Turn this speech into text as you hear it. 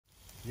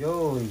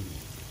Yun.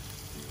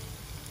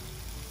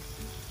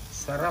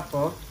 Sarap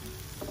oh.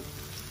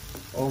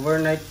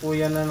 Overnight po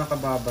yan na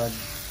nakababad.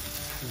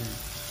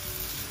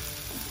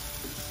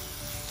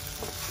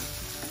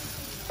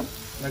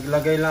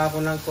 Naglagay lang ako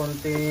ng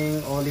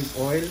konting olive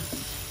oil.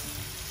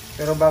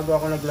 Pero bago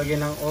ako naglagay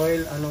ng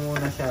oil, ano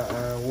muna siya?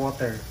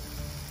 Water.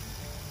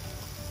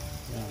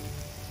 Yan.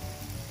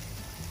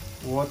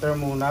 Water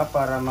muna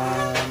para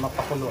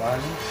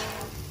mapakuluan.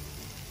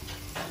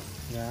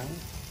 Yan.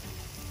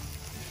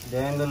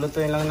 Then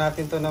lulutuin lang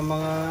natin to ng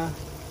mga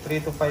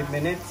 3 to 5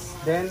 minutes.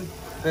 Then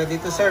ready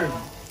to serve.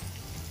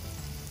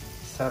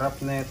 Sarap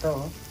na ito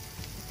oh.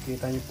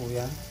 Kita niyo po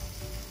yan.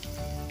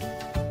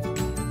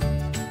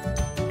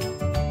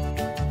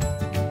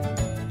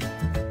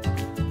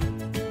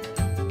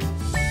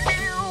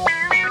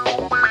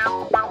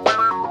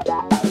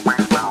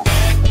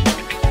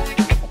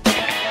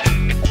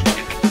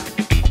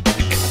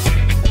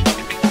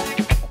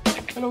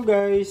 Hello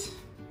guys!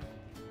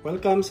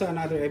 Welcome sa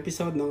another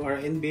episode ng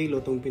R&B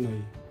Lutong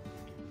Pinoy.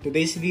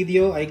 Today's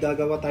video ay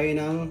gagawa tayo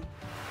ng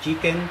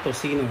chicken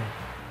tocino.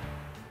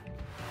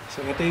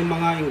 So ito yung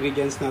mga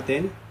ingredients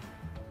natin.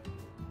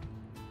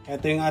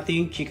 Ito yung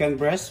ating chicken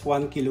breast,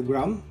 1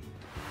 kg.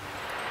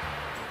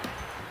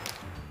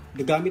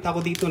 Gagamit ako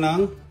dito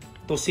ng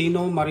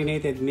tocino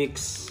marinated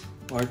mix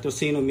or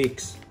tocino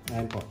mix.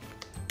 Ayan po.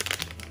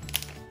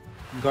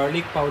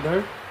 Garlic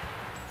powder,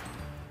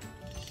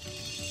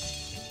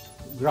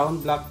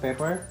 ground black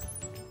pepper,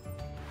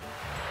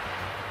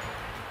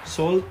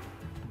 salt,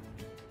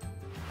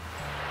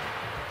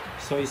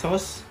 soy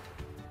sauce,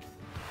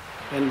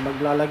 and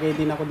maglalagay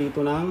din ako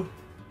dito ng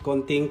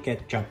konting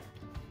ketchup.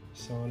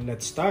 So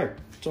let's start.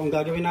 So ang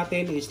gagawin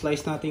natin,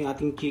 i-slice natin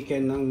ating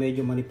chicken ng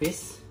medyo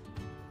manipis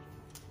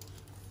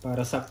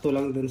para sakto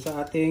lang dun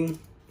sa ating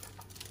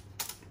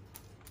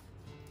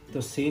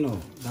tocino.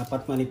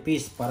 Dapat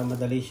manipis para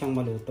madali siyang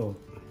maluto.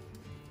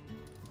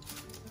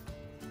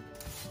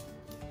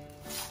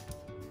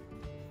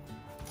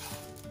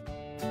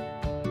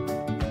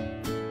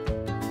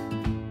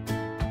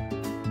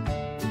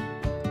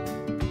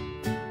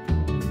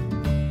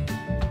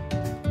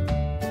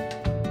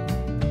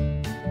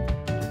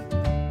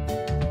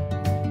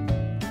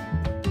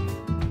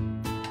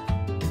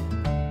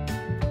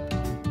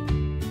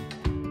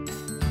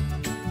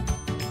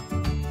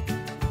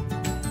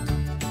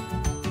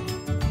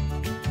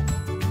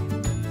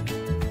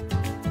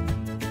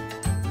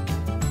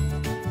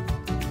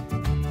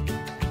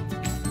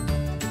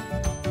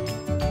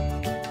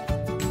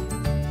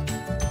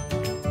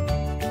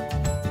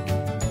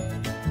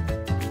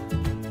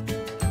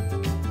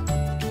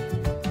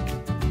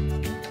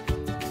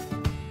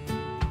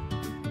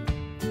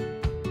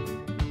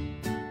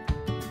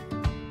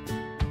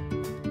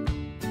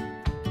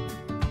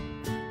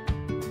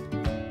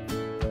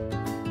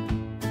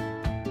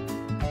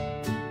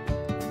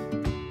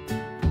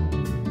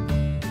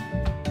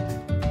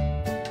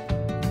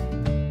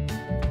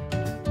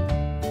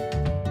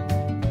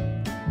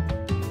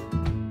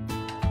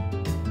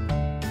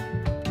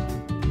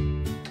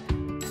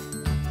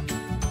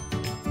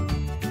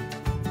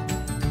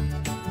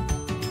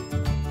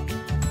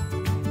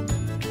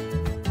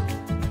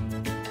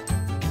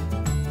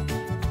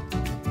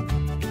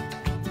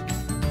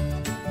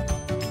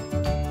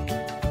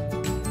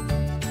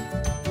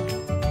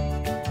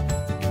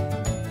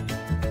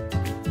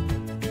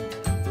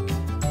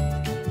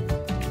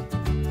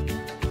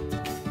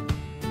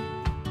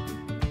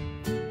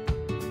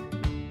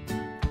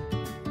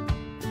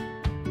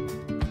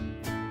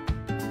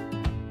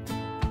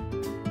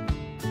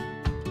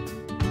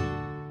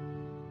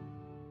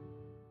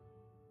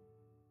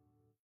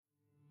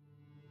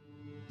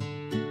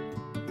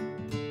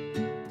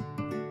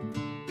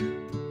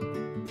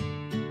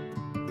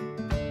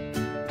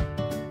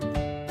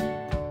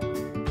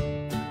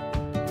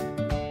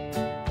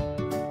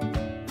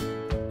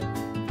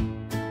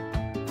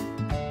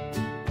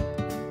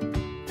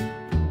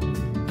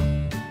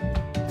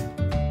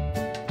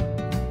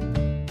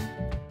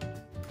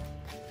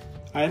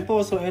 Ayan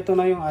po, so ito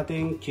na yung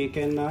ating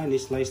chicken na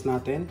in-slice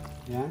natin.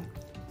 Ayan.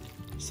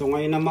 So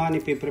ngayon naman,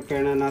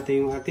 ipiprepare na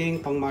natin yung ating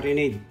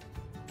pang-marinade.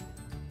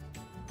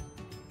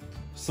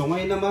 So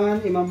ngayon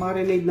naman,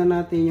 imamarinade na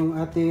natin yung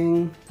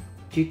ating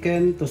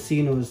chicken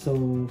tocino.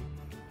 So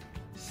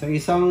sa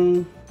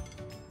isang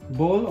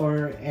bowl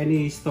or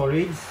any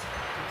storage,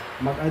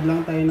 mag-add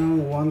lang tayo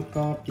ng 1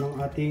 cup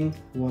ng ating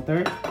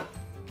water.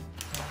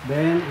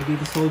 Then,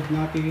 i-dissolve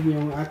natin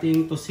yung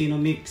ating tocino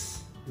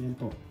mix. Ayan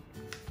po.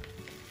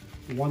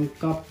 1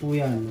 cup po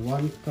yan.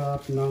 1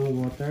 cup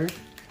ng water.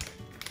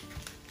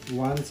 1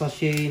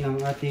 sachet ng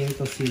ating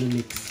tocino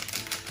mix.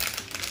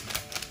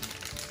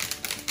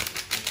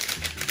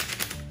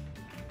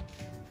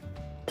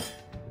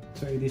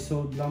 So,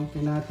 i-dissolve lang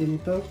po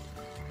natin ito.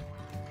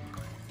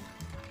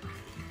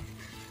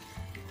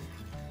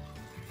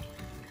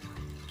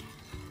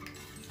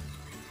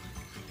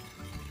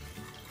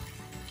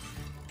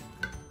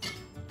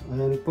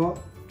 Ayan po.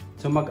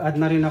 So, mag-add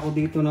na rin ako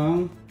dito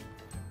ng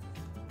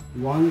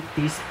 1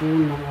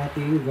 teaspoon ng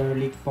ating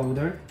garlic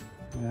powder.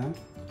 Ayan.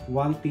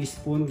 1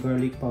 teaspoon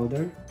garlic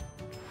powder.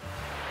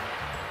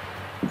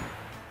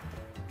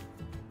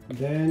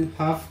 Then,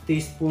 half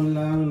teaspoon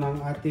lang ng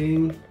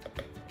ating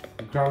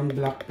ground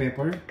black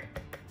pepper.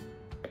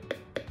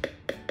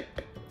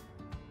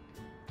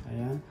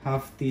 Ayan,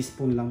 half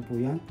teaspoon lang po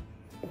yan.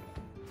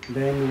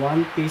 Then,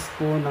 1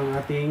 teaspoon ng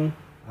ating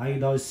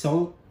iodized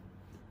salt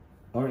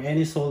or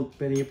any salt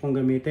pwede nyo pong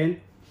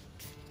gamitin.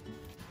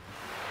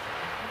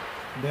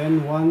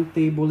 Then, 1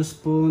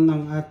 tablespoon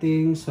ng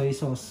ating soy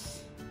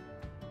sauce.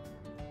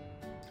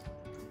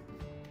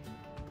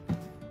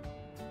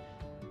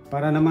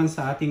 Para naman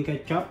sa ating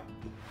ketchup,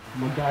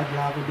 mag-add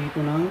lang ako dito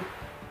ng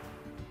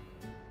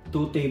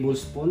 2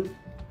 tablespoon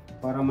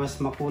para mas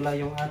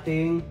makulay yung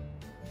ating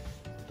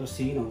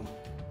tocino.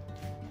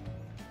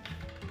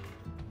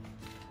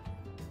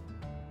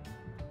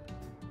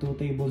 2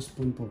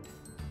 tablespoon po.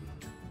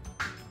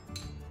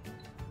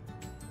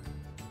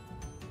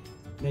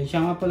 Then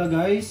siya nga pala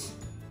guys,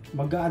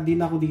 mag-a-add din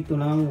ako dito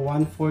ng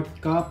 1/4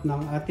 cup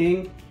ng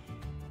ating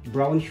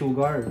brown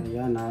sugar.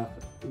 Ayan,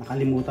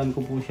 nakalimutan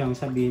ko po siyang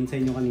sabihin sa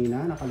inyo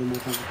kanina.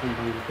 Nakalimutan ko pong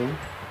banggitin.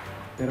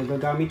 Pero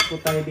gagamit po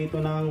tayo dito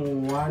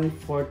ng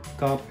 1/4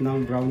 cup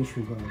ng brown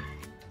sugar.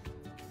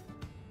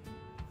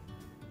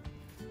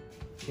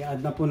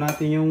 I-add na po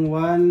natin yung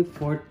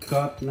 1/4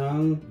 cup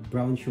ng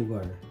brown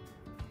sugar.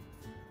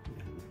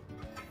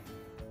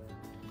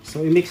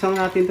 So, i-mix lang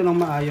natin ito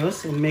ng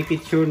maayos and make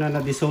it sure na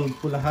na-dissolve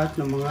po lahat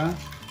ng mga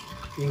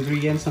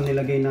ingredients na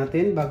nilagay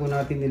natin bago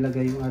natin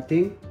nilagay yung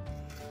ating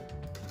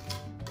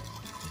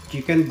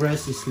chicken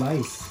breast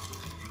slice.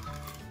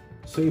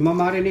 So,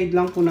 imamarinate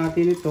lang po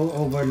natin ito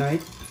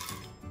overnight.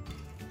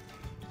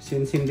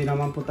 Since hindi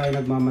naman po tayo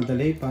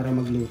nagmamadali para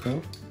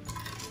magluto.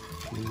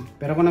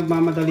 Pero kung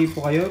nagmamadali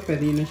po kayo,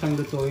 pwede nyo siyang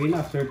lutuin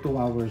after 2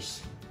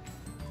 hours.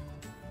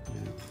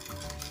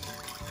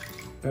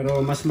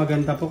 Pero mas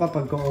maganda po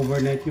kapag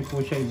overnight nyo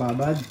po siya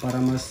ibabad para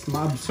mas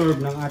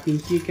ma-absorb ng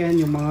ating chicken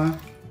yung mga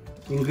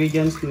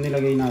ingredients na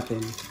nilagay natin.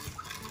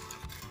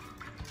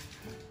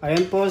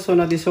 Ayan po, so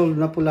na-dissolve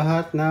na po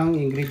lahat ng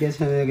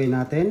ingredients na nilagay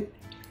natin.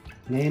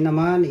 Ngayon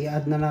naman,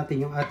 i-add na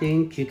natin yung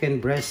ating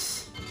chicken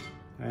breast.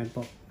 Ayan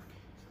po.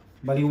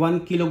 Bali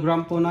 1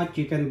 kilogram po na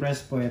chicken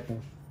breast po ito.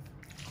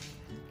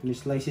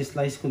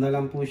 Slice ko na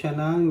lang po siya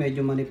ng medyo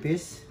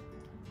manipis.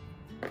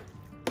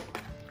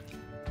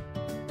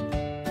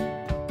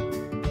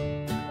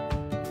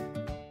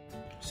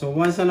 So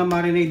once na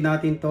marinate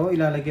natin to,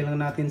 ilalagay lang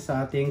natin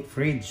sa ating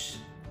fridge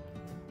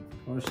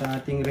or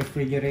sa ating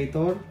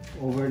refrigerator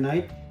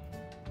overnight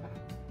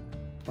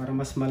para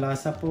mas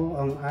malasa po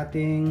ang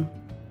ating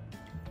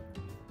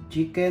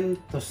chicken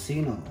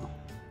tocino.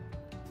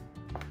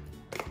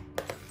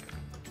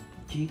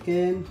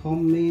 Chicken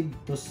homemade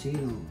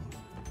tocino.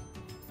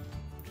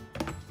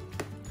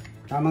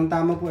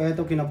 Tamang-tama po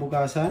ito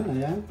kinabukasan.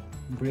 Ayan,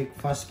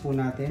 breakfast po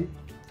natin.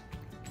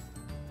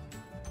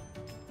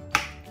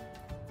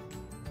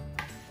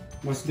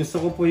 Mas gusto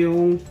ko po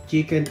yung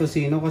chicken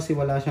tocino kasi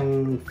wala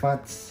siyang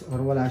fats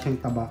or wala siyang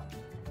taba.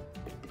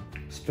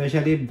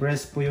 Especially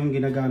breast po yung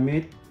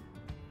ginagamit.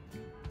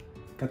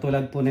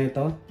 Katulad po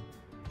nito.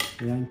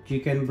 Ayan,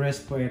 chicken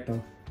breast po ito.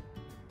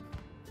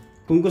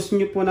 Kung gusto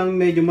niyo po ng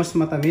medyo mas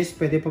matamis,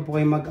 pwede pa po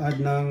kayo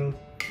mag-add ng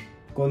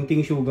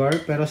konting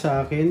sugar. Pero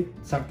sa akin,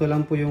 sakto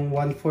lang po yung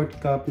 1/4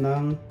 cup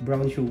ng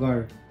brown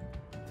sugar.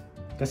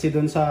 Kasi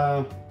doon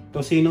sa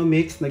tocino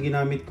mix na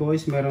ginamit ko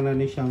is meron na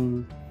rin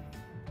siyang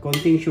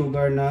konting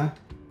sugar na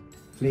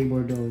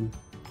flavor doon.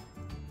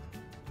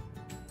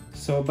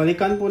 So,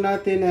 balikan po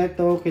natin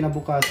ito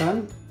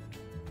kinabukasan.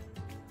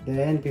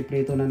 Then,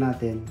 piprito na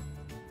natin.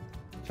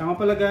 Siya nga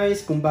pala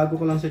guys, kung bago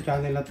ko lang sa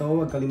channel na to,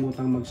 huwag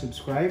kalimutang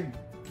mag-subscribe.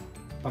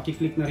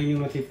 Paki-click na rin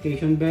yung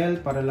notification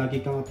bell para lagi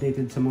kang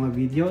updated sa mga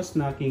videos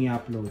na aking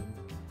i-upload.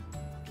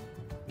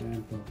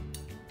 Ayan po.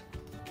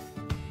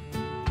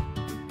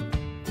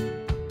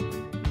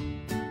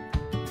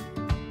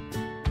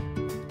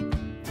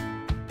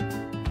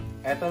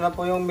 Ito na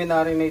po yung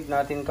minarinate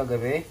natin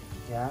kagabi.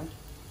 Yan.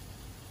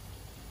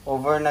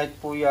 Overnight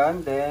po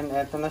yan. Then,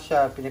 ito na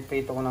siya.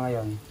 Piniprito ko na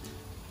ngayon.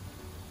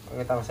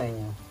 Pakita ko sa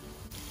inyo.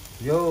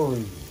 Yun.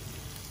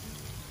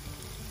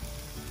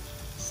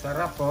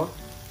 Sarap po.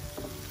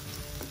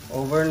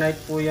 Overnight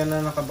po yan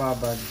na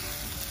nakababad.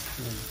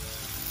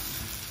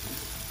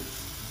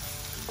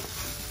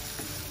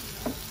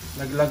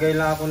 Naglagay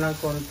lang ako ng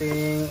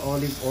konting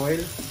olive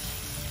oil.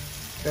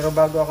 Pero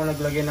bago ako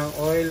naglagay ng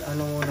oil,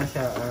 ano muna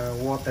siya,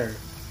 water.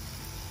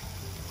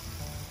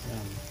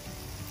 Yan.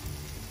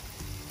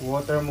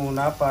 Water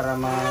muna para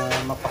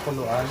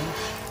mapakuluan.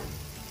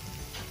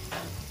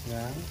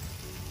 Yan.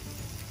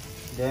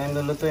 Then,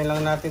 lulutuin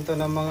lang natin to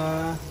ng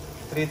mga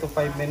 3 to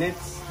 5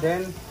 minutes.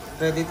 Then,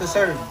 ready to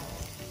serve.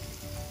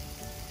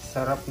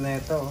 Sarap na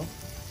ito. Oh.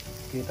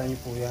 Kita niyo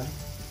po yan.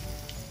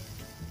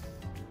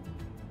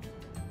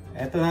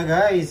 Ito na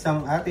guys,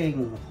 ang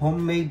ating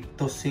homemade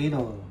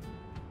tocino.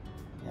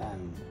 Yan.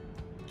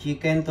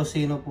 Chicken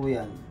tocino po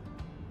yan.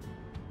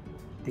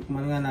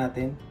 Tikman nga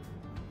natin.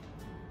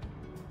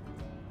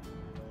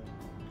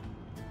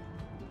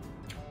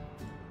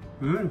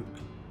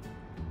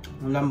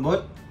 Ang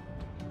lambot.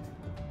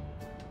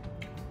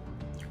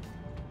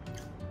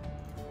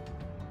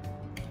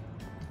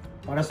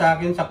 Para sa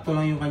akin, sakto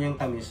lang yung kanyang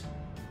tamis.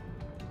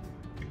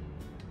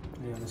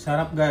 Ayan,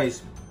 sarap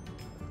guys.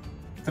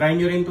 Try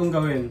nyo rin itong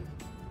gawin.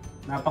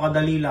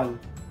 Napakadali lang.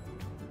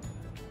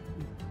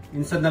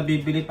 Instead na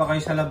bibili pa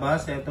kayo sa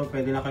labas, eto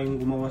pwede na kayong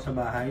gumawa sa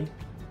bahay.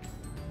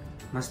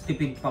 Mas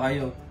tipid pa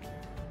kayo.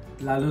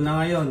 Lalo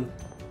na ngayon.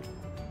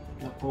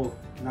 Ako,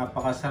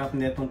 napakasarap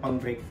nitong pang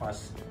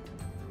breakfast.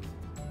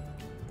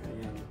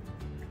 Ayan.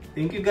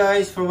 Thank you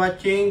guys for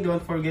watching.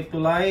 Don't forget to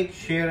like,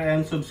 share,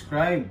 and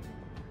subscribe.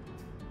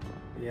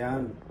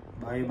 Ayan.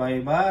 Bye bye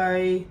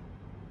bye.